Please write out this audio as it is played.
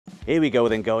Here we go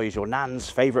then guys, your nan's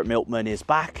favourite milkman is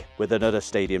back with another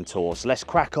stadium tour. So let's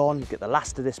crack on, get the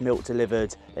last of this milk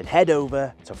delivered, then head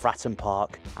over to Fratton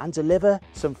Park and deliver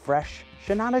some fresh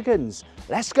shenanigans.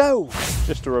 Let's go!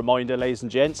 Just a reminder ladies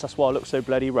and gents, that's why I look so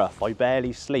bloody rough. I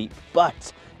barely sleep,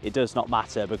 but it does not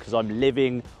matter because I'm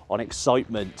living on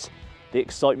excitement. The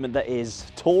excitement that is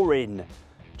touring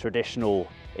traditional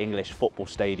English football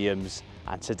stadiums.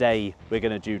 And today we're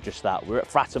going to do just that. We're at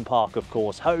Fratton Park, of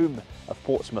course, home of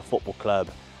Portsmouth Football Club,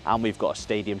 and we've got a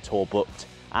stadium tour booked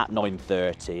at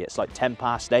 9:30. It's like 10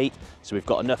 past 8, so we've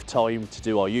got enough time to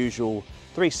do our usual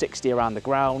 360 around the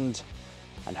ground,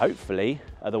 and hopefully,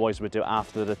 otherwise we'll do it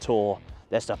after the tour.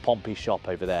 There's the Pompey shop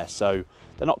over there. So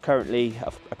they're not currently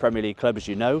a Premier League club, as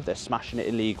you know. They're smashing it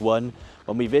in League One.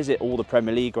 When we visit all the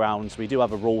Premier League grounds, we do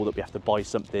have a rule that we have to buy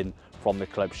something from the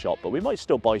club shop, but we might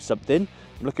still buy something.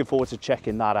 I'm looking forward to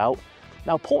checking that out.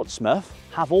 Now, Portsmouth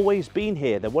have always been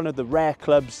here. They're one of the rare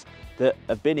clubs that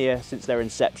have been here since their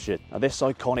inception. Now, this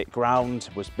iconic ground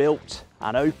was built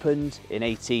and opened in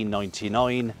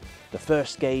 1899. The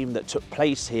first game that took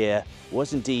place here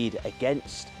was indeed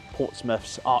against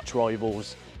Portsmouth's arch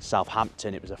rivals,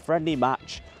 Southampton. It was a friendly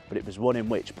match, but it was one in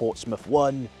which Portsmouth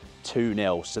won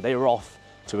 2-0. So they were off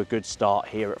to a good start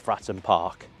here at Fratton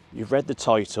Park. You've read the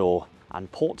title,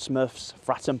 and Portsmouth's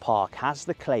Fratton Park has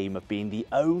the claim of being the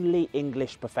only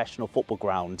English professional football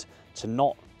ground to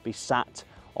not be sat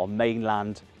on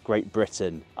mainland Great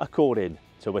Britain, according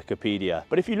to Wikipedia.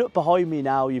 But if you look behind me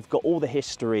now, you've got all the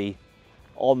history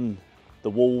on the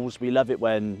walls. We love it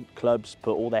when clubs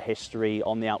put all their history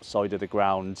on the outside of the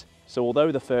ground. So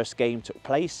although the first game took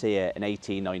place here in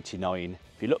 1899,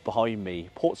 if you look behind me,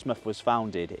 Portsmouth was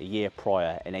founded a year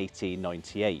prior in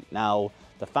 1898. Now,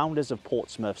 the founders of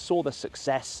Portsmouth saw the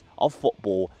success of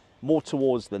football more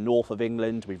towards the north of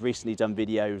England. We've recently done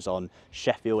videos on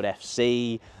Sheffield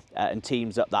FC and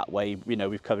teams up that way. You know,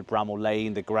 we've covered Bramall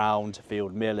Lane, the Ground,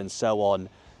 Field Mill and so on.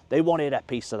 They wanted a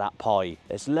piece of that pie.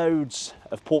 There's loads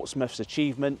of Portsmouth's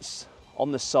achievements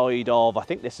on the side of, I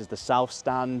think this is the South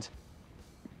Stand.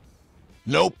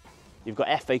 Nope. You've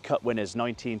got FA Cup winners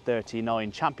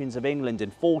 1939, champions of England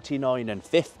in 49 and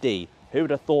 50. Who would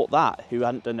have thought that? Who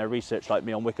hadn't done their research like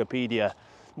me on Wikipedia.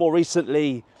 More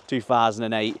recently,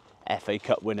 2008 FA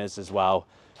Cup winners as well.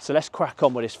 So let's crack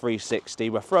on with this 360.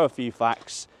 We'll throw a few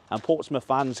facts, and Portsmouth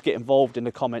fans, get involved in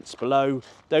the comments below.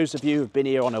 Those of you who've been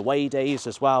here on away days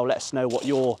as well, let us know what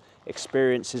your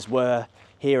experiences were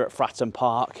here at Fratton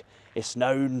Park. It's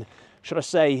known, should I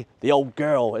say, the old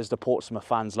girl, as the Portsmouth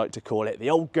fans like to call it. The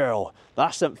old girl.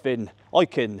 That's something I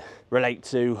can relate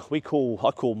to. I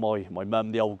call my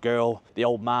mum the old girl, the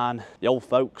old man, the old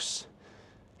folks.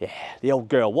 Yeah, the old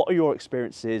girl. What are your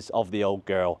experiences of the old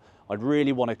girl? I'd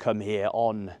really want to come here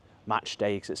on match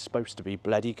day because it's supposed to be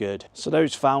bloody good. So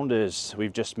those founders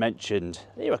we've just mentioned,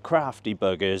 they were crafty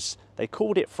buggers. They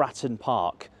called it Fratton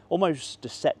Park, almost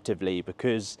deceptively,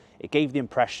 because it gave the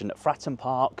impression that Fratton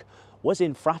Park was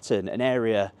in Fratton, an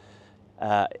area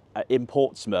in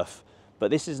Portsmouth, but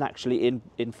this isn't actually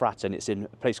in Fratton, it's in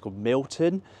a place called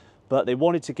Milton, but they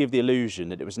wanted to give the illusion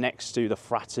that it was next to the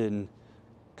Fratton,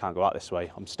 can't go out this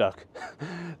way, I'm stuck.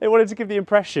 They wanted to give the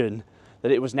impression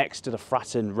that it was next to the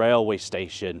Fratton railway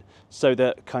station, so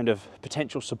that kind of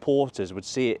potential supporters would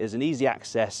see it as an easy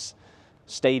access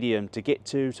stadium to get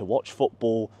to watch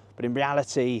football, but in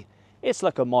reality, it's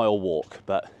like a mile walk,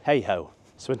 but hey ho.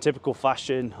 So in typical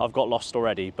fashion, I've got lost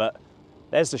already, but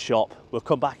there's the shop. We'll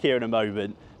come back here in a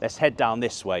moment. Let's head down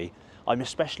this way. I'm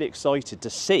especially excited to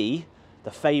see the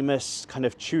famous kind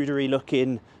of Tudory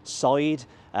looking side.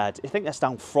 I think that's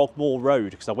down Frogmore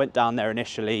Road, because I went down there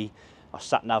initially. I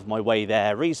sat nav my way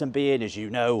there. Reason being, as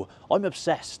you know, I'm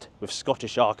obsessed with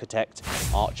Scottish architect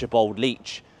Archibald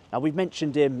Leach. Now, we've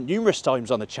mentioned him numerous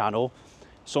times on the channel.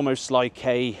 It's almost like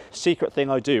a secret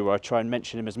thing I do where I try and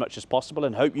mention him as much as possible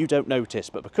and hope you don't notice.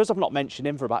 But because I've not mentioned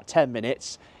him for about 10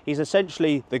 minutes, he's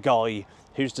essentially the guy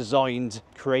who's designed,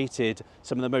 created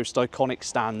some of the most iconic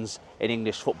stands in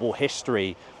English football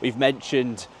history. We've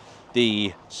mentioned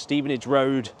the Stevenage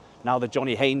Road, now the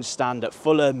Johnny Haynes stand at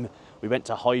Fulham. We went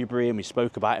to Highbury and we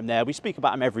spoke about him there. We speak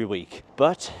about him every week.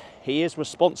 But he is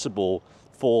responsible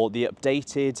for the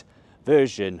updated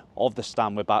version of the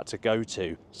stand we're about to go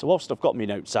to. So whilst I've got my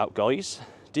notes out, guys,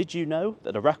 did you know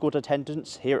that the record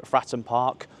attendance here at Fratton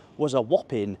Park was a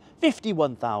whopping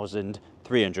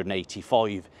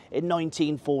 51,385 in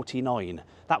 1949?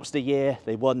 That was the year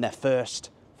they won their first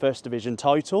division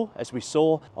title, as we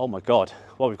saw. Oh my God.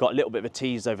 Well, we've got a little bit of a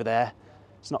tease over there.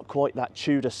 It's not quite that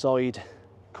Tudor side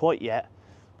quite yet,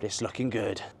 but it's looking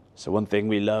good. So one thing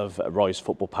we love at Rise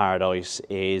Football Paradise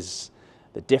is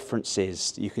the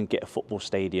differences you can get at football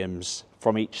stadiums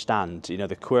from each stand, you know,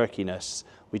 the quirkiness.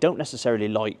 We don't necessarily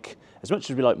like, as much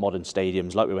as we like modern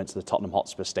stadiums, like we went to the Tottenham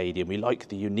Hotspur Stadium, we like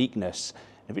the uniqueness.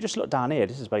 And if you just look down here,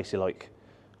 this is basically like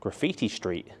graffiti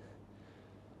street.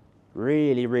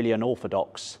 Really, really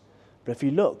unorthodox. But if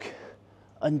you look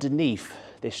underneath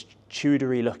this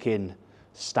Tudory looking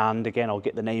stand, again, I'll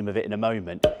get the name of it in a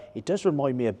moment, it does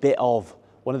remind me a bit of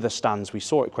one of the stands we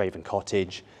saw at Craven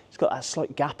Cottage. It's got that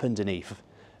slight gap underneath.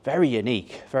 Very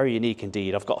unique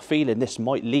indeed. I've got a feeling this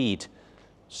might lead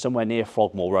somewhere near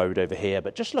Frogmore Road over here,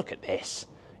 but just look at this.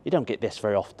 You don't get this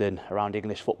very often around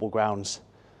English football grounds.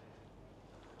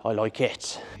 I like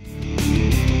it.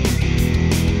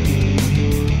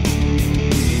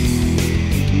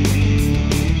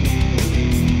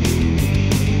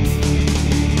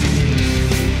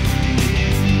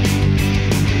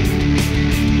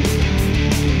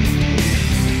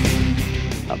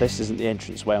 This isn't the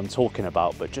entranceway I'm talking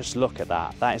about, but just look at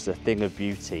that. That is a thing of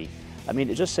beauty. I mean,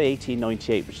 it just say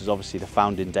 1898, which is obviously the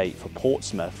founding date for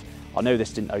Portsmouth. I know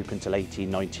this didn't open till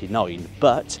 1899,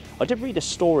 but I did read a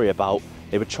story about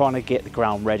they were trying to get the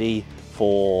ground ready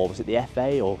for, was it the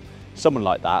FA or someone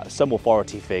like that, some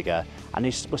authority figure, and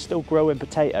they were still growing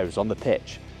potatoes on the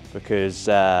pitch because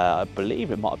I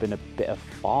believe it might have been a bit of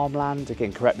farmland.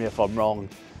 Again, correct me if I'm wrong,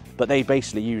 but they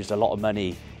basically used a lot of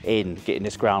money in getting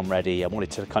this ground ready and wanted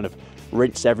to kind of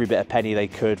rinse every bit of penny they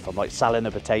could from like selling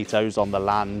the potatoes on the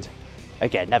land.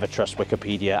 Again, never trust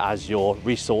Wikipedia as your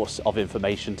resource of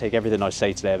information. Take everything I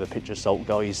say today with a pinch of salt,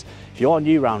 guys. If you are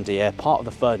new around here, part of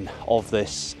the fun of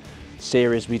this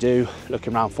series we do,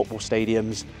 looking around football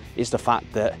stadiums, is the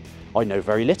fact that I know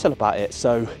very little about it.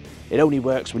 So it only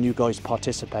works when you guys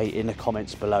participate in the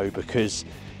comments below, because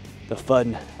the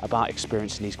fun about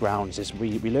experiencing these grounds is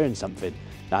we learn something.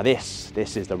 Now this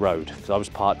is the road, because I was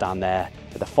parked down there.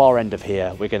 At the far end of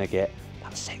here, we're going to get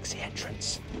that sexy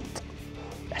entrance.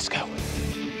 Let's go.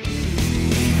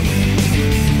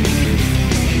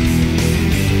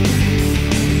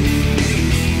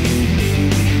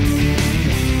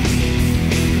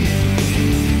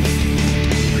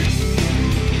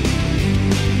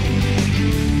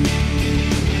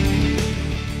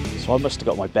 So I must have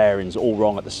got my bearings all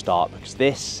wrong at the start, because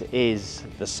this is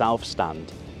the South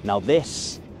Stand. Now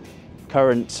this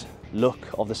current look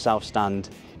of the South Stand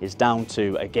is down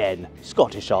to, again,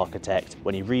 Scottish architect.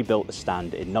 When he rebuilt the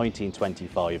stand in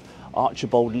 1925,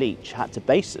 Archibald Leach had to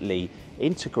basically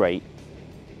integrate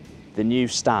the new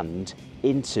stand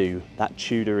into that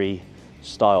Tudory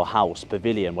style house,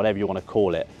 pavilion, whatever you want to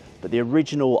call it. But the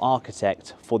original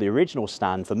architect for the original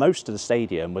stand for most of the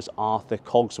stadium was Arthur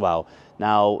Cogswell.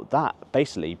 Now that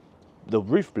basically, the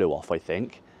roof blew off, I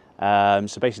think.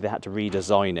 So basically they had to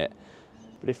redesign it.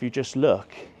 But if you just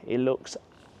look, it looks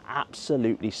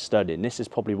absolutely stunning. This is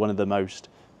probably one of the most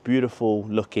beautiful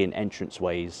looking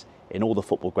entranceways in all the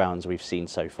football grounds we've seen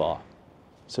so far.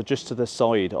 So just to the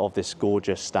side of this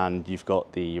gorgeous stand, you've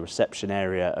got the reception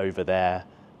area over there.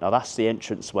 Now that's the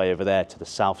entranceway over there to the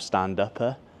South Stand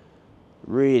upper.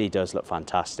 Really does look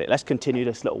fantastic. Let's continue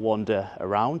this little wander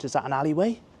around. Is that an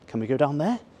alleyway? Can we go down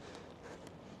there?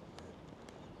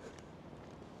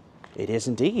 It is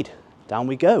indeed. Down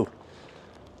we go.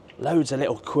 Loads of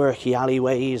little quirky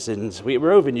alleyways, and we're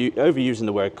overusing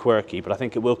the word quirky, but I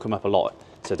think it will come up a lot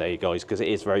today, guys, because it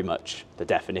is very much the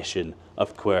definition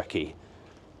of quirky.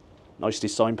 Nicely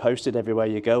signposted everywhere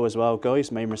you go as well,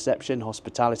 guys. Main reception,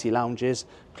 hospitality lounges,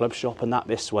 club shop, and that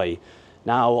this way.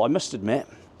 Now, I must admit,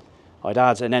 I'd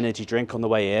had an energy drink on the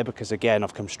way here because, again,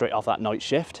 I've come straight off that night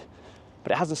shift,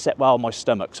 but it hasn't set well on my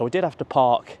stomach, so I did have to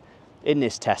park in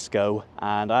this Tesco,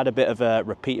 and I had a bit of a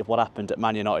repeat of what happened at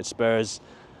Man United Spurs.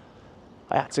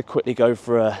 I had to quickly go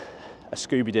for a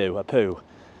Scooby-Doo, a poo.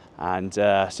 And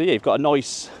so yeah, you've got a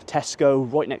nice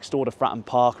Tesco right next door to Fratton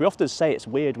Park. We often say it's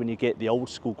weird when you get the old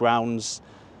school grounds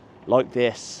like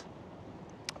this,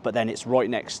 but then it's right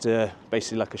next to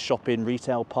basically like a shopping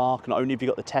retail park. Not only have you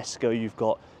got the Tesco, you've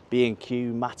got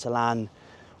B&Q, Matalan,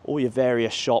 all your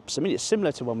various shops. I mean, it's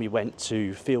similar to when we went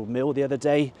to Field Mill the other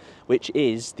day, which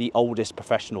is the oldest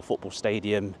professional football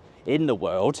stadium in the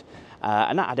world.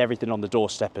 And that had everything on the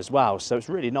doorstep as well. So it's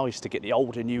really nice to get the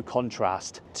old and new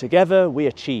contrast. Together we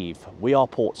achieve. We are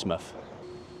Portsmouth.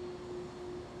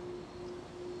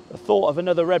 The thought of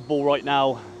another Red Bull right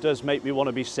now does make me want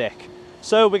to be sick.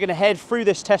 So we're going to head through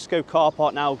this Tesco car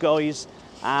park now, guys,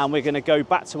 and we're going to go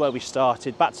back to where we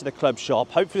started, back to the club shop.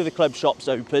 Hopefully the club shop's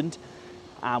opened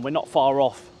and we're not far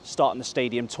off starting the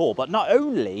stadium tour. But not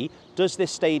only does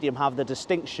this stadium have the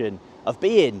distinction of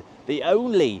being the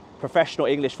only professional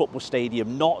English football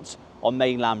stadium not on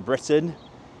mainland Britain,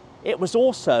 it was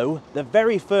also the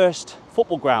very first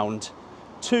football ground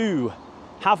to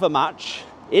have a match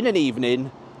in an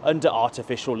evening under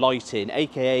artificial lighting,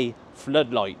 aka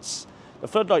floodlights. The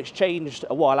floodlights changed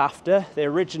a while after. They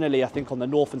originally, I think, on the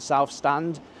north and south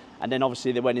stand, and then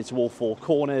obviously they went into all four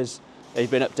corners. They've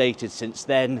been updated since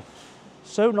then.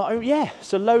 So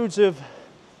so loads of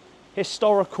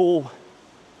historical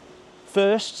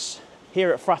firsts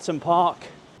here at Fratton Park.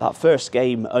 That first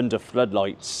game under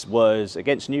floodlights was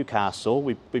against Newcastle.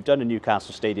 We've done a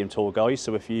Newcastle stadium tour, guys,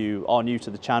 so if you are new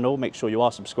to the channel, make sure you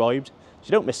are subscribed so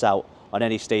you don't miss out on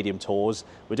any stadium tours.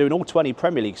 We're doing all 20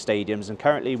 Premier League stadiums, and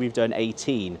currently we've done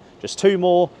 18. Just 2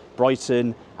 more,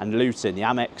 Brighton and Luton, the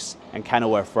Amex and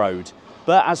Kenilworth Road.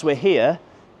 But as we're here,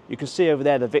 you can see over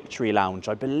there the Victory Lounge.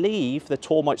 I believe the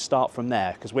tour might start from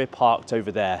there because we're parked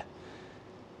over there.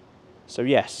 So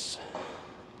yes,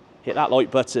 hit that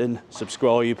like button,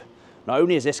 subscribe. Not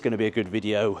only is this going to be a good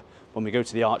video, when we go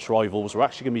to the arch rivals, we're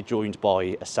actually going to be joined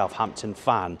by a Southampton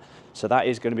fan. So that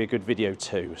is going to be a good video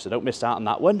too. So don't miss out on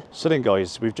that one. So then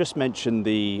guys, we've just mentioned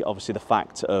obviously the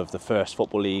fact of the first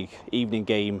Football League evening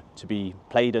game to be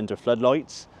played under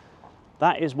floodlights.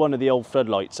 That is one of the old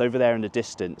floodlights over there in the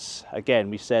distance. Again,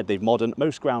 we said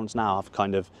most grounds now have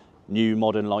kind of new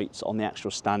modern lights on the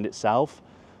actual stand itself,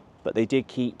 but they did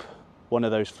keep one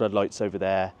of those floodlights over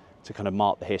there to kind of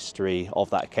mark the history of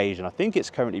that occasion. I think it's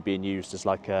currently being used as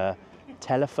like a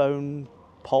telephone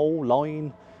pole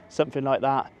line, something like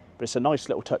that. But it's a nice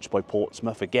little touch by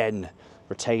Portsmouth, again,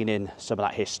 retaining some of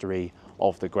that history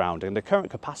of the ground. And the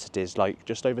current capacity is like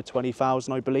just over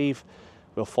 20,000, I believe.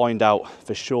 We'll find out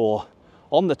for sure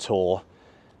on the tour,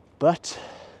 but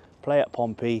play at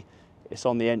Pompey, it's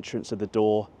on the entrance of the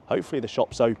door. Hopefully the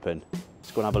shop's open.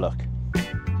 Let's go and have a look.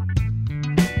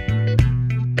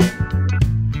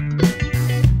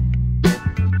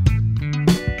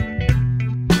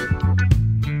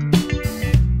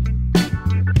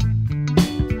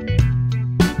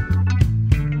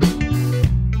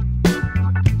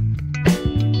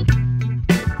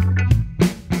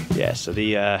 So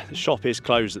the shop is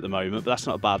closed at the moment, but that's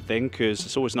not a bad thing because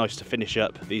it's always nice to finish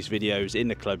up these videos in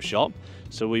the club shop.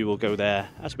 So we will go there,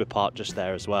 as we're parked just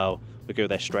there as well, we'll go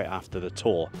there straight after the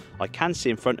tour. I can see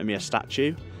in front of me a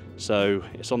statue, so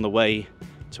it's on the way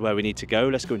to where we need to go.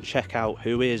 Let's go and check out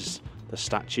who is the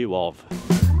statue of.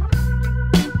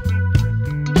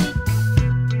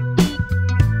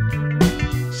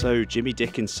 So Jimmy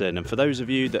Dickinson, and for those of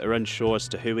you that are unsure as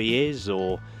to who he is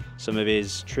or some of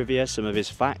his trivia, some of his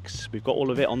facts, we've got all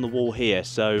of it on the wall here.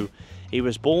 So he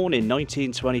was born in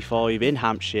 1925 in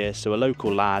Hampshire, so a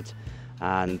local lad,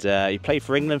 and he played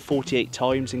for England 48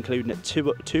 times, including at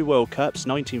two World Cups,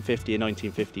 1950 and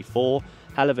 1954.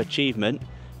 Hell of achievement.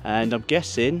 And I'm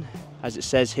guessing, as it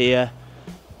says here,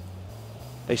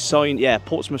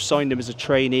 Portsmouth signed him as a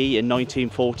trainee in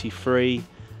 1943,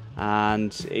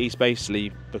 and he's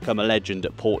basically become a legend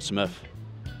at Portsmouth.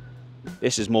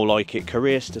 This is more like it,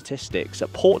 career statistics.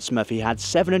 At Portsmouth, he had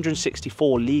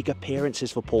 764 league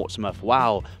appearances for Portsmouth.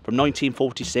 Wow, from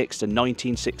 1946 to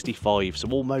 1965, so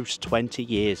almost 20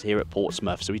 years here at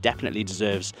Portsmouth. So he definitely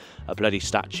deserves a bloody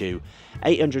statue.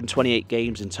 828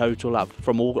 games in total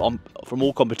from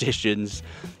all competitions.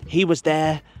 He was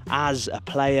there as a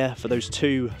player for those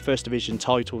 2 First Division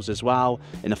titles as well,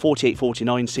 in the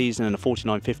 48-49 season and the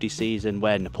 49-50 season,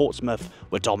 when Portsmouth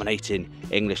were dominating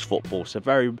English football. So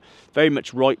very, very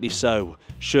much rightly so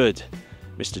should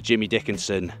Mr. Jimmy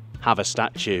Dickinson have a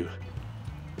statue.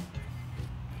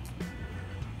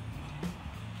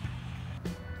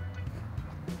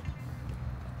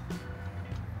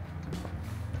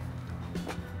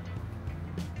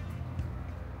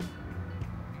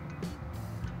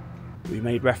 We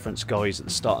made reference, guys, at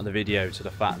the start of the video to the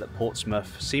fact that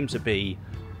Portsmouth seem to be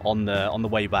on the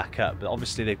way back up, but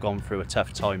obviously they've gone through a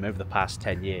tough time over the past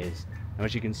 10 years. And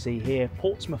as you can see here,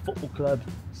 Portsmouth Football Club,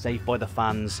 saved by the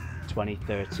fans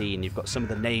 2013. You've got some of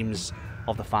the names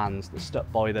of the fans that stuck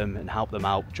by them and helped them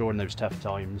out during those tough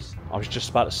times. I was just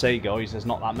about to say, guys, there's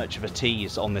not that much of a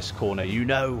tease on this corner. You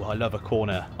know I love a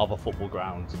corner of a football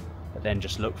ground, but then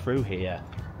just look through here.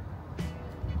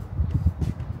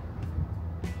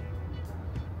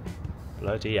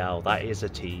 Bloody hell, that is a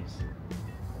tease.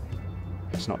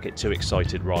 Let's not get too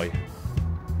excited, right?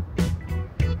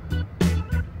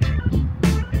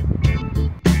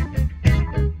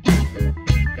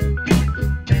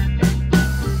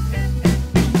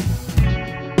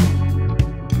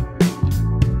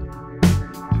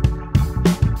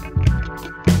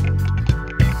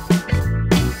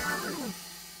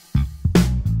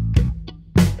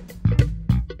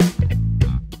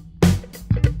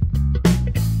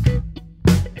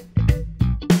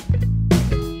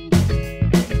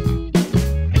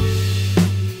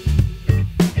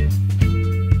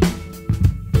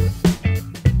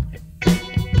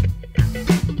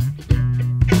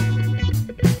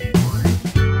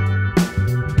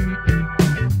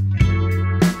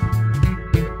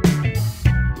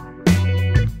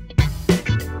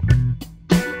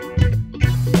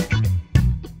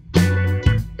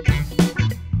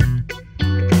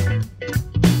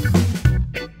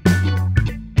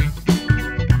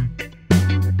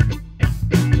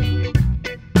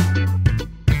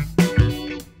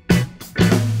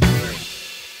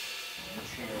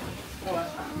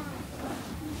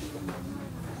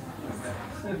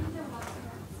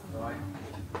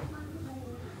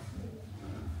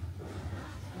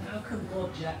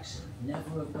 Jacks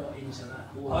never have got into that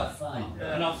Hall of Fame.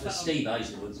 And the Steve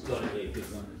Hazelwood's got to be a good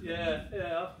one. Yeah,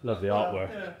 yeah. Love the artwork.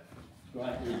 Yeah.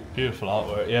 Great, isn't it? Beautiful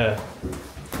artwork, yeah.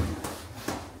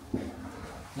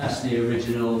 That's the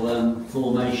original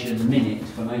formation minute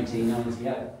from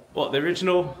 1898. What, the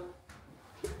original?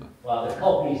 Well, the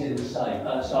copy's in the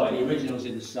safe. Sorry, the original's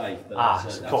in the safe. But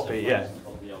it's a that's copy, yeah.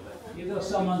 Copy of it. You've got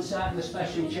someone sat in the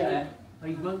special chair.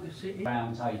 They won't sit in.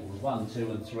 Round tables, 1,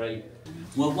 2 and 3.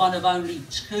 We're one of only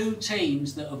 2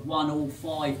 teams that have won all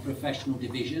 5 professional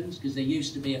divisions, because there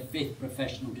used to be a 5th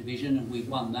professional division and we've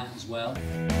won that as well.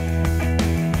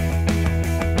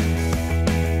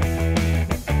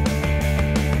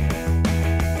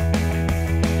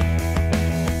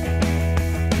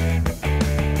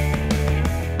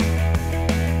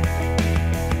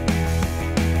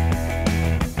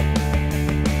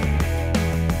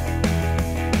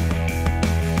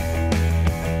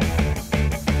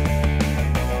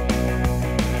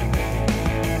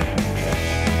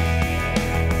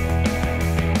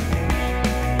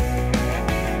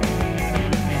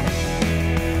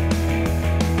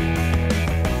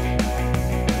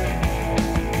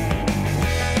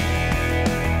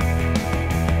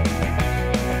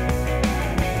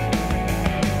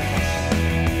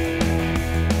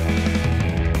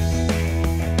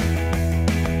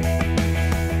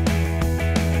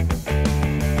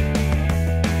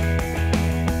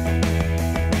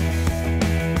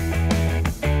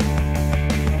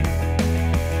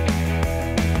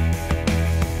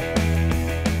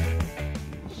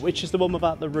 Which is the one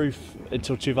without the roof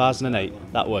until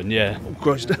 2008? That one, yeah. Oh,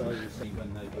 Christ.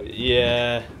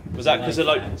 Yeah. Was that because of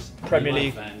like Premier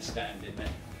League?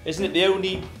 Isn't it the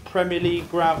only Premier League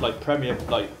ground, like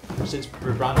since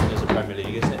rebranded as a Premier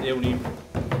League, isn't it the only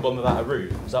one without a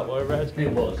roof? Is that what I read?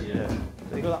 It was, yeah. Did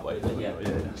they go that way? Yeah.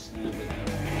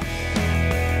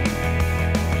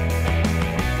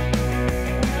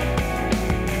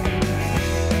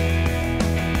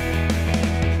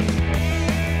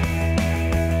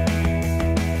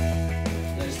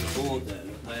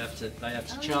 They have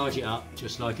to charge it up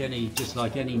just like any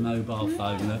mobile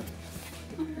phone. Look,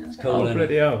 it's cool. Oh,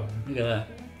 bloody hell! Look at that.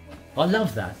 I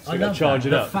love that. So I love charge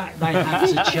that. it up. The fact they have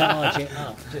to charge it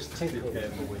up. Just typical. You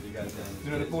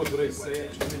know, the board will say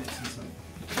extra minutes and something.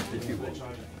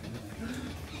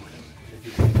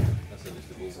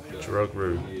 Drug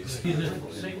room. Either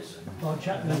 6 by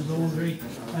Chapman's Laundry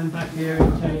and back here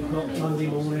at 10 o'clock Monday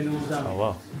morning all done. Oh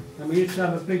wow. And we used to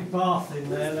have a big bath in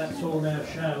there, that's all now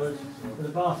showers. The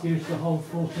bath used to hold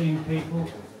 14 people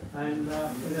and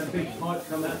with a big pipe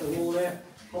come out the wall there,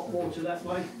 hot water that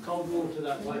way, cold water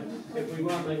that way. If we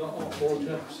won they got hot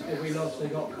water, if we lost they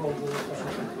got cold water.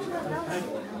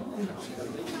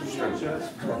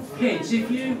 Okay. Kids,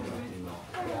 if you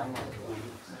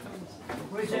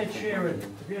Where's Ed Sheeran?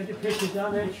 Have you had your picture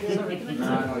done, Ed Sheeran? No,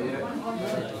 not yet.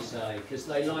 they say, because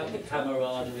they like the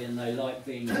camaraderie and they like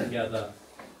being together.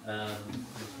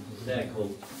 They're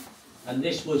cool. And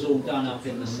this was all done up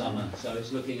in the summer, so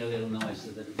it's looking a little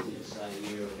nicer than it did, say, a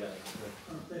year ago.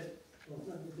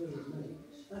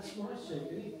 That's my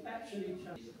secret. Actually,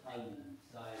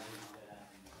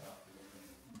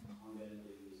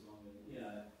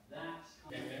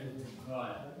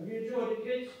 Right. have you enjoyed it,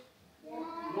 kids?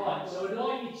 Right, so I'd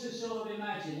like you to sort of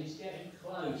imagine it's getting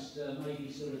close to maybe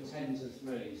sort of 10 to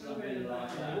 3, something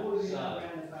like that. So,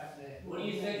 what do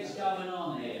you think's going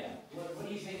on here? What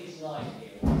do you think it's like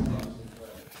here?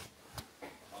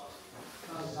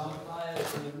 Some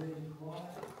players are really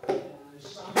quiet,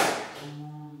 some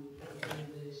doing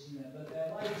this, but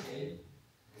they're waiting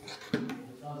for the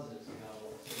buzzer to go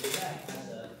off. So the ref has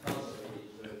a buzzer in his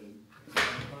room, and the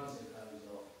buzzer goes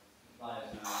off,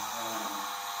 players know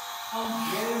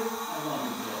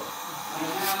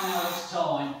and now it's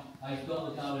time, they've got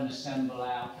to go and assemble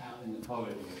out in the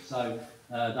corridor. So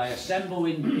they assemble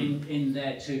in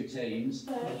their 2 teams.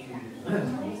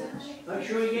 Make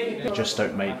sure you get it. Just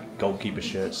don't make goalkeeper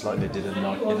shirts like they did in the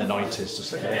 90s,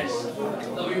 just like this.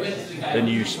 The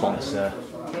new sponsor,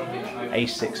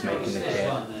 A6 making the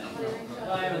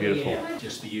kit. Beautiful.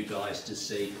 Just for you guys to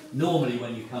see. Normally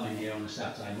when you come in here on a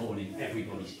Saturday morning,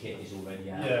 everybody's kit is already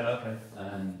out. Yeah, okay.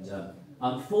 And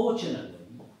unfortunately,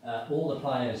 all the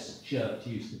players' shirts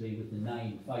used to be with the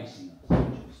name facing us,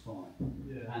 which was fine.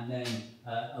 Yeah. And then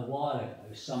a while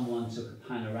ago, someone took a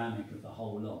panoramic of the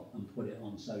whole lot and put it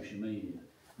on social media.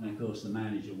 And of course, the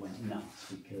manager went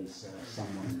nuts because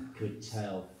someone could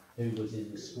tell who was in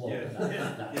the squad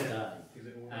that day.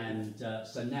 And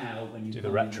so now, when you do the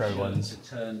retro ones, to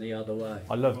turn the other way.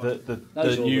 I love the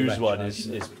news one is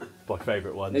my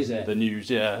favourite one. Is it? The news,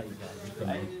 yeah.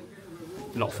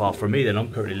 Not far from me then,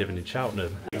 I'm currently living in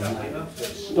Cheltenham.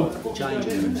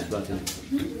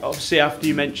 Obviously after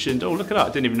you mentioned, oh look at that, I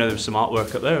didn't even know there was some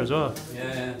artwork up there as well.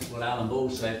 Yeah, well Alan Ball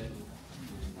said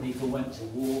people went to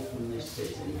war from this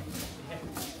city.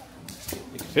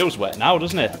 It feels wet now,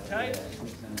 doesn't it?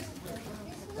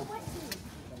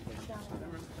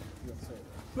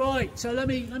 Right, so let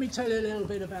me tell you a little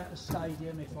bit about the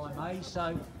stadium, if I may.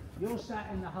 So you're sat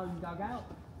in the home dugout,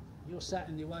 you're sat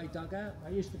in the away dugout.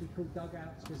 They used to be called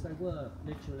dugouts because they were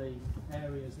literally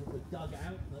areas that were dug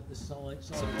out at the side. It's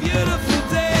a beautiful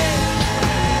day.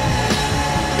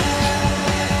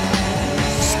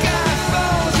 Sky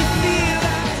falls, you feel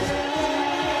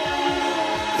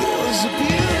it was a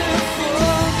beautiful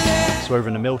day. So over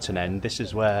in the Milton end, this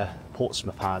is where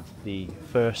Portsmouth had the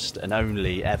first and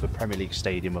only ever Premier League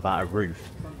stadium without a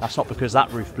roof. That's not because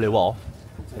that roof blew off,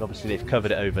 but obviously they've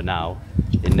covered it over now.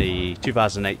 In the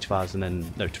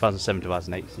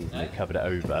 2007-2008 season, they covered it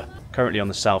over. Currently on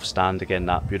the south stand, again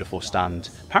that beautiful stand.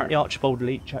 Apparently Archibald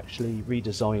Leach actually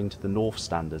redesigned the north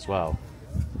stand as well.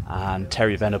 And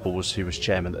Terry Venables, who was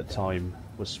chairman at the time,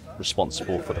 was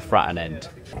responsible for the Fratton end.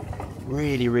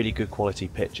 Really, really good quality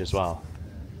pitch as well.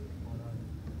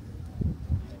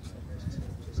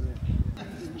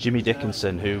 Jimmy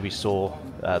Dickinson, who we saw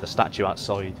the statue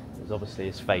outside, is obviously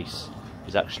his face.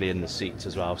 He's actually in the seats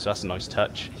as well, so that's a nice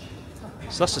touch.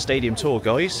 So that's the stadium tour,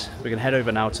 guys. We're going to head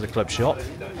over now to the club shop.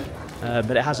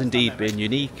 But it has indeed been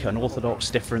unique, unorthodox,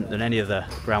 different than any other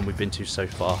ground we've been to so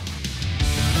far.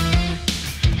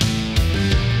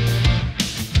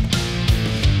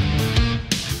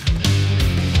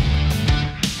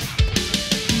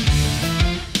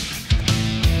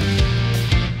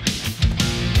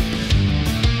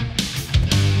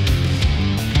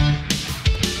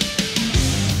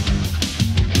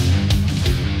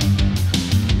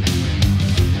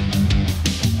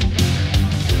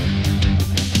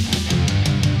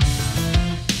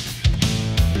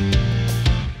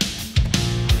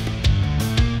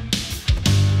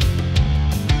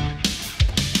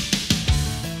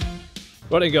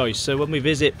 Right guys, so when we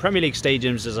visit Premier League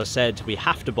stadiums, as I said, we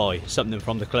have to buy something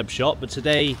from the club shop, but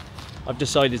today I've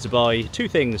decided to buy two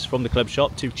things from the club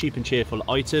shop, two cheap and cheerful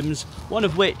items, one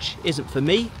of which isn't for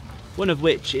me, one of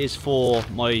which is for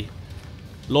my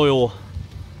loyal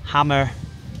Hammer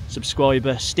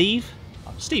subscriber, Steve.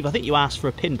 Steve, I think you asked for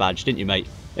a pin badge, didn't you, mate?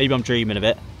 Maybe I'm dreaming of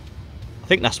it. I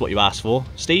think that's what you asked for.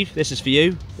 Steve, this is for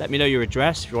you. Let me know your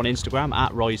address if you're on Instagram,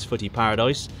 at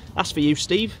RiseFootyParadise. That's for you,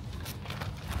 Steve.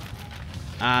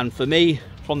 And for me,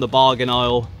 from the bargain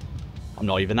aisle, I'm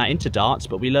not even that into darts,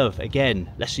 but we love, again,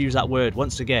 let's use that word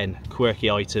once again, quirky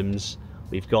items.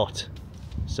 We've got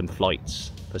some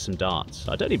flights for some darts.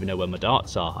 I don't even know where my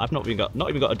darts are. I've not even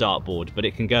got a dart board, but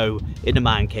it can go in a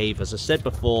man cave. As I said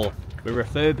before, we're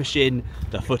refurbishing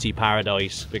the Footy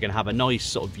Paradise. We're going to have a nice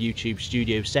sort of YouTube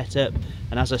studio setup.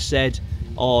 And as I said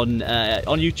on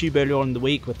YouTube earlier on in the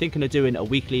week, we're thinking of doing a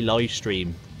weekly live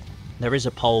stream. There is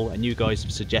a poll and you guys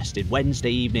have suggested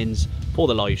Wednesday evenings for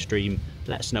the live stream.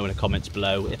 Let us know in the comments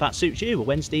below if that suits you. A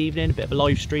Wednesday evening, a bit of a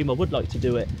live stream. I would like to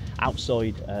do it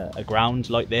outside a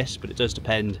ground like this, but it does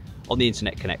depend on the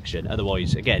internet connection.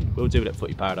 Otherwise, again, we'll do it at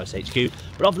Footy Paradise HQ.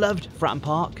 But I've loved Fratton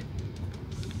Park.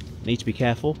 Need to be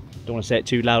careful. Don't want to say it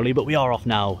too loudly, but we are off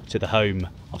now to the home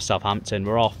of Southampton.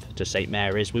 We're off to St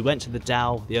Mary's. We went to the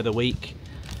Dow the other week,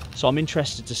 so I'm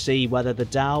interested to see whether the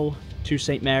Dow to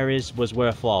St Mary's was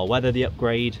worthwhile, whether the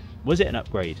upgrade, was it an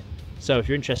upgrade? So if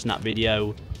you're interested in that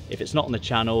video, if it's not on the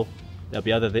channel, there'll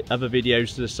be other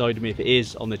videos to the side of me. If it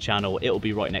is on the channel, it'll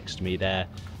be right next to me there.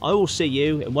 I will see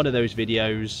you in one of those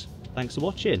videos. Thanks for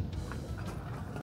watching.